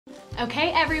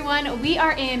Okay, everyone, we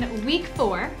are in week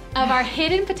 4 of our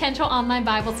Hidden Potential online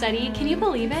Bible study. Can you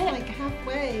believe it? Like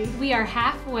halfway. We are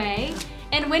halfway.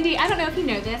 And Wendy, I don't know if you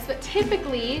know this, but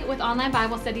typically with online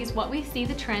Bible studies, what we see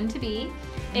the trend to be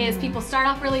is people start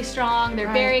off really strong,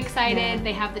 they're very excited,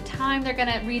 they have the time they're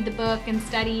gonna read the book and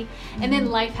study, and then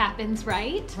life happens,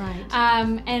 right? Right.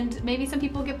 And maybe some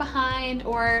people get behind,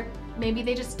 or maybe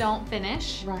they just don't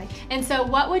finish. Right. And so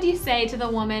what would you say to the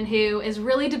woman who is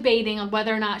really debating on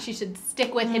whether or not she should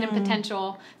stick with Hidden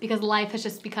Potential because life has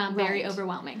just become very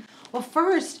overwhelming? Well,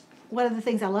 first, one of the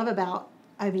things I love about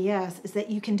OBS is that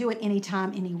you can do it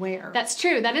anytime, anywhere. That's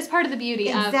true. That is part of the beauty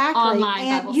of online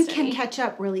and Bible you study. can catch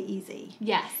up really easy.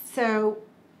 Yes. So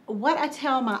what I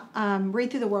tell my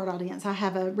Read Through the Word audience, I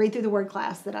have a Read Through the Word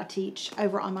class that I teach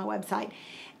over on my website.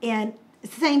 And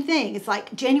it's the same thing. It's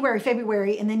like January,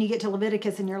 February, and then you get to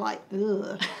Leviticus and you're like,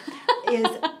 ugh.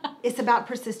 It's about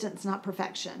persistence, not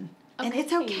perfection. Okay. And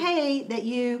it's okay that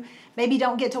you maybe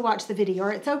don't get to watch the video,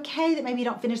 or it's okay that maybe you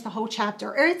don't finish the whole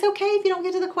chapter, or it's okay if you don't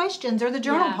get to the questions or the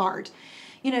journal part.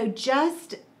 You know,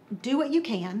 just do what you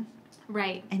can.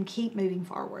 Right. And keep moving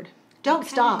forward. Don't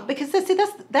stop. Because see,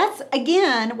 that's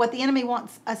again what the enemy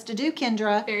wants us to do,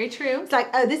 Kendra. Very true. It's like,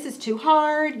 oh, this is too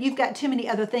hard. You've got too many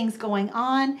other things going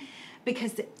on.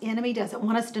 Because the enemy doesn't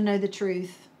want us to know the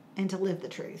truth and to live the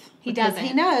truth. He doesn't. Because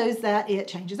he knows that it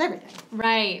changes everything.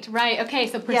 Right, right. Okay,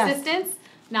 so persistence,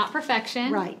 not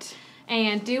perfection. Right.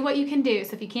 And do what you can do.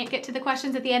 So if you can't get to the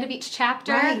questions at the end of each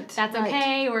chapter, that's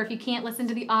okay. Or if you can't listen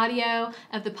to the audio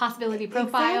of the possibility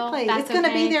profile, that's it's going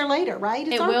to be there later, right?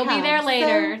 It will be there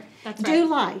later. So that's right. Do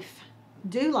life.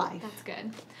 Do life. That's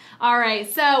good. All right,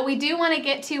 so we do want to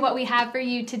get to what we have for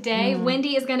you today.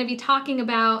 Wendy is going to be talking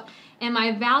about, am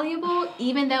I valuable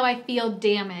even though I feel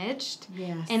damaged?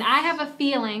 Yes. And I have a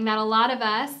feeling that a lot of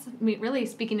us, really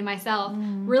speaking to myself,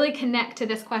 really connect to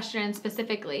this question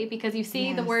specifically, because you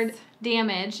see the word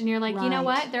damaged and you're like, you know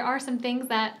what? There are some things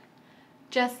that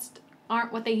just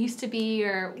aren't what they used to be,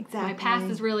 or my past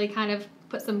has really kind of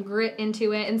put some grit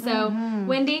into it. And so,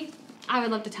 Wendy, I would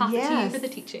love to toss it to you for the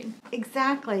teaching.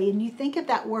 Exactly. And you think of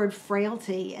that word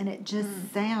frailty, and it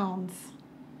just sounds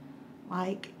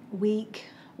like weak.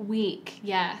 Weak,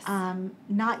 yes.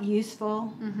 Not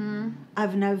useful,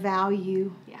 of no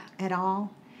value at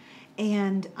all.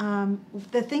 And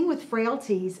the thing with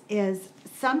frailties is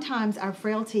sometimes our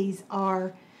frailties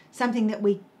are something that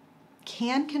we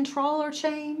can control or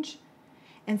change,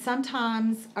 and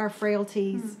sometimes our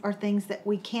frailties are things that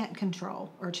we can't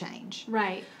control or change.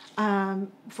 Right.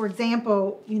 For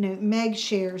example, you know, Meg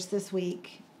shares this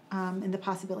week in the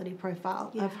possibility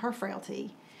profile of her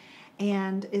frailty.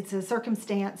 And it's a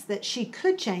circumstance that she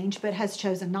could change but has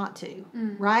chosen not to,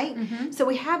 right? So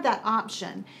we have that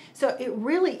option. So it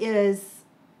really is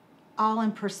all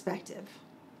in perspective.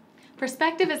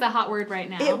 Perspective is a hot word right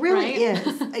now. It really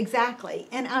is, exactly.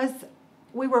 And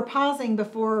we were pausing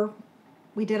before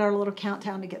we did our little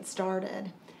countdown to get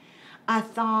started. I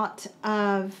thought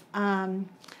of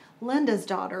Linda's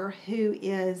daughter, who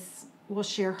will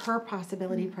share her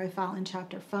possibility profile in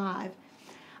chapter 5.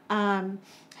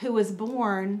 Who was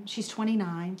born, she's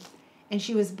 29, and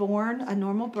she was born a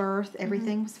normal birth,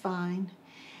 everything was fine,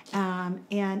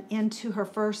 and into her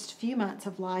first few months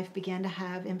of life began to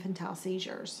have infantile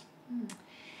seizures.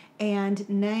 And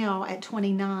now at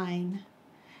 29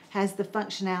 has the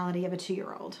functionality of a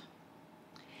 2-year-old.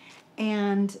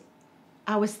 And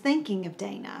I was thinking of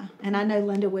Dana, and I know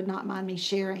Linda would not mind me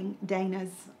sharing Dana's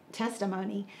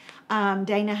testimony.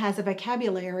 Dana has a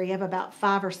vocabulary of about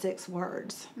 5 or 6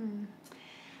 words.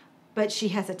 But she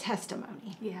has a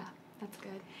testimony. Yeah, that's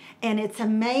good. And it's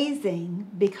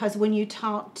amazing because when you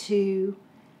talk to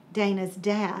Dana's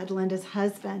dad, Linda's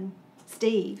husband,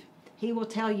 Steve, he will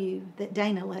tell you that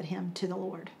Dana led him to the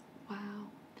Lord. Wow.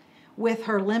 With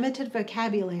her limited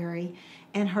vocabulary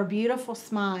and her beautiful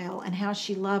smile and how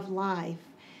she loved life,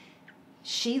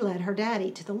 she led her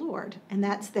daddy to the Lord. And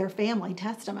that's their family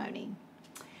testimony.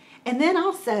 And then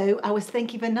also, I was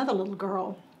thinking of another little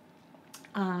girl.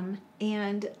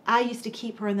 And I used to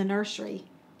keep her in the nursery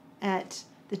at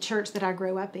the church that I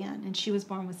grew up in, and she was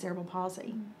born with cerebral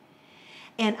palsy.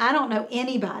 And I don't know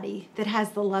anybody that has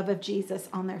the love of Jesus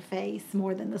on their face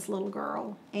more than this little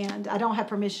girl. And I don't have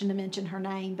permission to mention her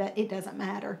name, but it doesn't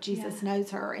matter. Jesus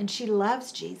knows her, and she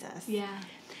loves Jesus. Yeah.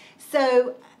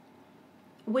 So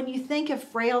when you think of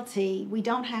frailty, we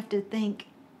don't have to think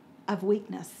of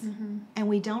weakness, and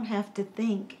we don't have to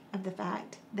think of the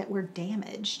fact that we're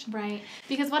damaged. Right.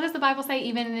 Because what does the Bible say?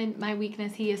 Even in my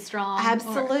weakness, He is strong.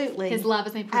 Absolutely. His love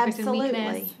is made perfect in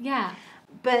weakness. Yeah.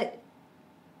 But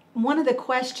one of the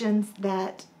questions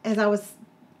that, as I was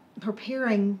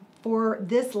preparing for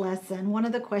this lesson, one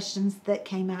of the questions that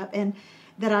came up and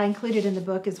that I included in the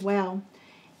book as well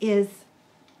is,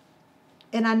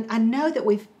 and I know that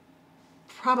we've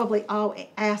probably all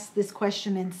asked this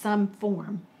question in some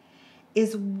form,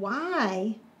 is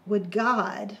why would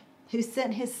God, who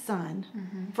sent his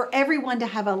son for everyone to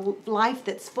have a life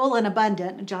that's full and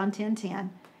abundant, John 10:10,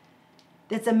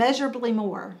 that's immeasurably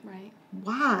more, Right.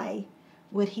 why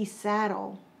would he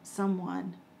saddle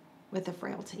someone with a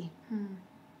frailty?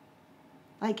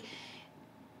 Like,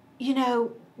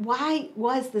 why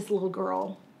was this little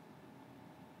girl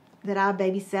that I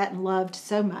babysat and loved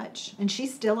so much, and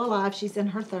she's still alive, she's in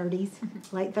her 30s,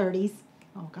 late 30s.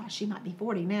 Oh gosh, she might be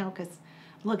 40 now because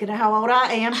look at how old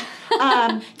I am.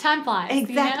 Time flies.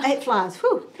 Exactly, it flies.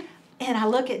 Whew. And I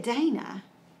look at Dana,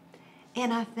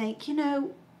 and I think,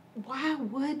 why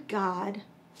would God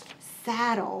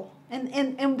saddle?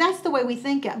 And that's the way we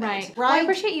think of it. Right. Well, I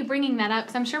appreciate you bringing that up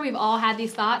because I'm sure we've all had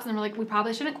these thoughts and we're like, we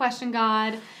probably shouldn't question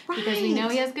God because we know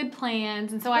he has good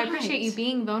plans. And so I appreciate you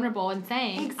being vulnerable and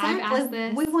saying, I've asked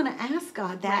this. We want to ask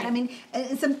God that. Right. I mean,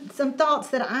 and some thoughts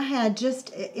that I had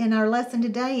just in our lesson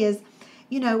today is,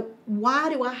 why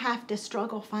do I have to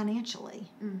struggle financially?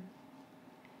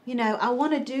 I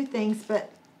want to do things, but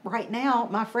right now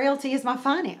my frailty is my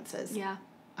finances. Yeah.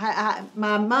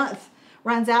 My month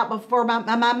runs out before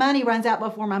my money runs out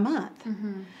before my month.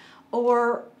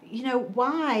 Or,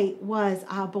 why was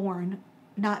I born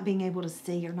not being able to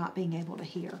see or not being able to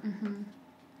hear?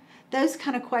 Those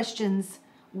kind of questions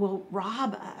will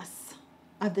rob us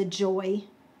of the joy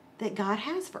that God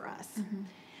has for us.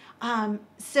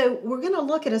 So we're going to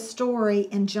look at a story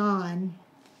in John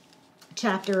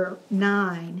chapter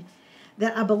 9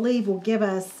 that I believe will give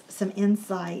us some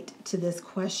insight to this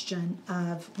question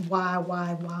of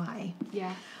why.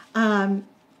 Yeah.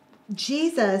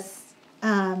 Jesus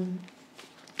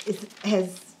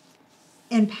has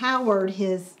empowered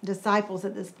his disciples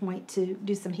at this point to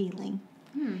do some healing.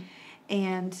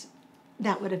 And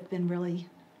that would have been really,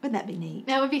 wouldn't that be neat?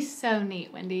 That would be so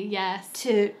neat, Wendy. Yes.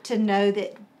 To know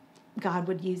that God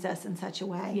would use us in such a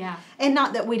way. Yeah. And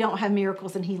not that we don't have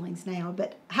miracles and healings now,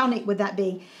 but how neat would that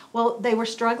be? Well, they were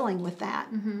struggling with that.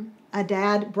 A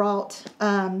dad brought,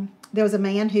 there was a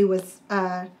man who was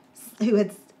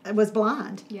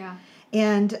blind. Yeah.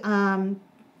 And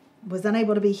was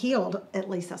unable to be healed. At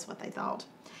least that's what they thought.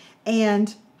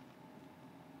 And,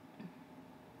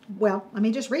 well, let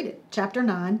me just read it. Chapter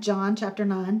 9, John chapter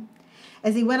 9.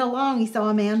 As he went along, he saw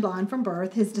a man blind from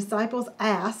birth. His disciples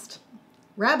asked,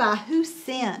 Rabbi, who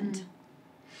sinned?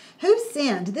 Who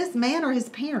sinned, this man or his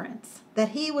parents, that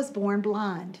he was born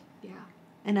blind? Yeah.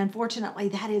 And unfortunately,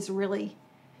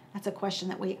 that's a question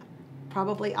that we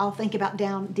probably all think about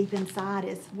down deep inside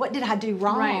is, what did I do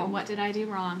wrong? Right, what did I do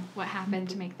wrong? What happened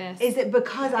to make this? Is it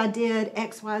because I did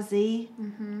X, Y, Z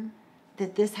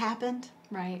that this happened?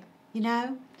 Right.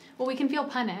 Well, we can feel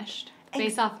punished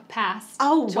based off past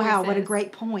choices. Wow, what a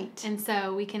great point. And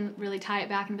so we can really tie it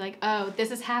back and be like, oh,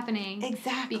 this is happening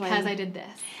exactly because I did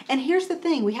this. And here's the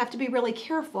thing, we have to be really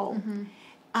careful.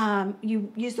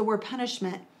 You use the word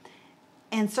punishment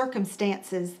and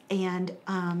circumstances, and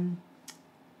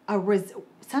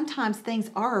sometimes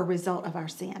things are a result of our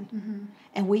sin.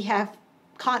 And we have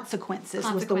consequences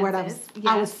was the word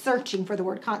I was searching for, the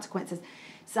word consequences.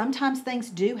 Sometimes things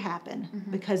do happen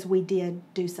because we did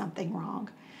do something wrong.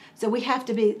 So we have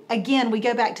to be, again, we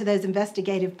go back to those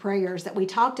investigative prayers that we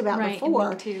talked about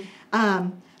before.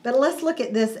 But let's look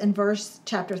at this in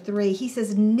chapter 3. He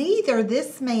says, neither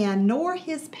this man nor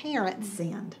his parents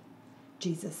sinned,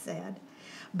 Jesus said.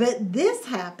 But this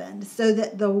happened so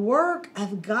that the work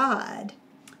of God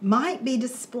might be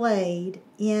displayed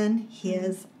in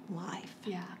his life.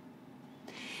 Yeah.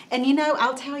 And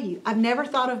I'll tell you, I've never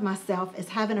thought of myself as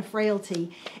having a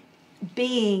frailty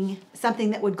being something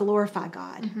that would glorify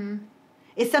God.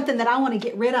 It's something that I want to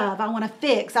get rid of, I want to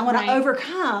fix, I want to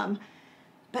overcome.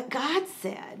 But God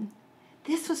said,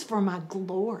 this was for my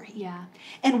glory. Yeah.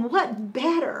 And what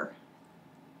better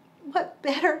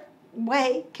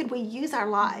way could we use our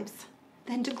lives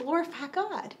than to glorify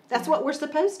God? That's what we're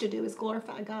supposed to do, is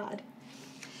glorify God.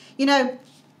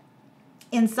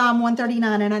 In Psalm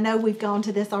 139, and I know we've gone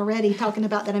to this already, talking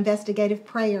about that investigative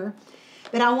prayer,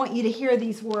 but I want you to hear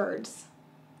these words.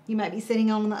 You might be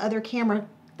sitting on the other camera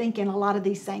thinking a lot of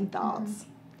these same thoughts.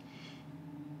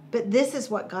 But this is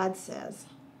what God says.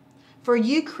 For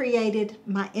you created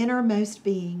my innermost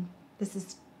being. This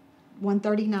is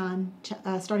 139,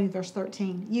 starting with verse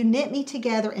 13. You knit me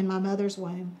together in my mother's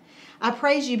womb. I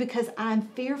praise you because I am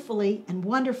fearfully and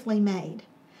wonderfully made.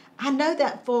 I know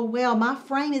that full well. My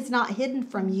frame is not hidden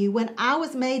from you. When I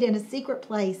was made in a secret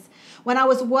place, when I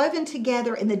was woven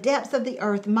together in the depths of the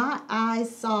earth, your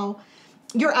eyes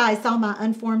saw my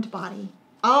unformed body.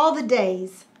 All the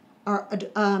days are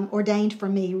ordained for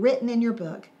me, written in your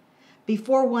book,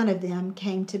 before one of them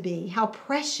came to be. How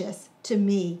precious to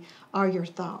me are your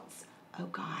thoughts, oh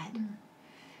God.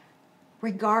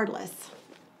 Regardless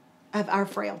of our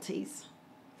frailties,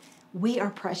 we are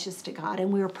precious to God,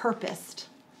 and we are purposed.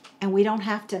 And we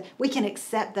we can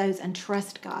accept those and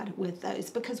trust God with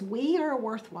those, because we are a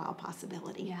worthwhile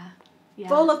possibility. Yeah.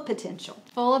 Full of potential.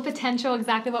 Full of potential,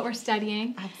 exactly what we're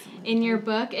studying. Absolutely. In your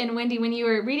book. And Wendy, when you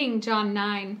were reading John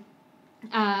 9,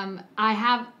 I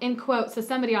have in quotes, so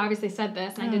somebody obviously said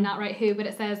this, and I did not write who, but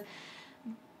it says,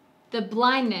 the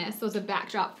blindness was a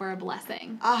backdrop for a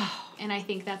blessing. Oh. And I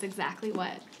think that's exactly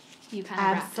what you kind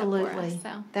of wrapped up for us.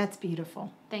 So That's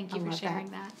beautiful. Thank you for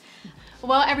sharing that.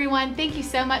 Well, everyone, thank you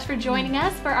so much for joining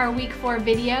us for our week 4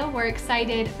 video. We're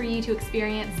excited for you to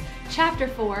experience chapter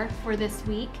 4 for this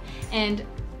week. And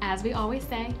as we always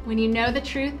say, when you know the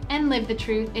truth and live the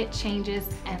truth, it changes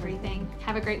everything.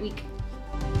 Have a great week.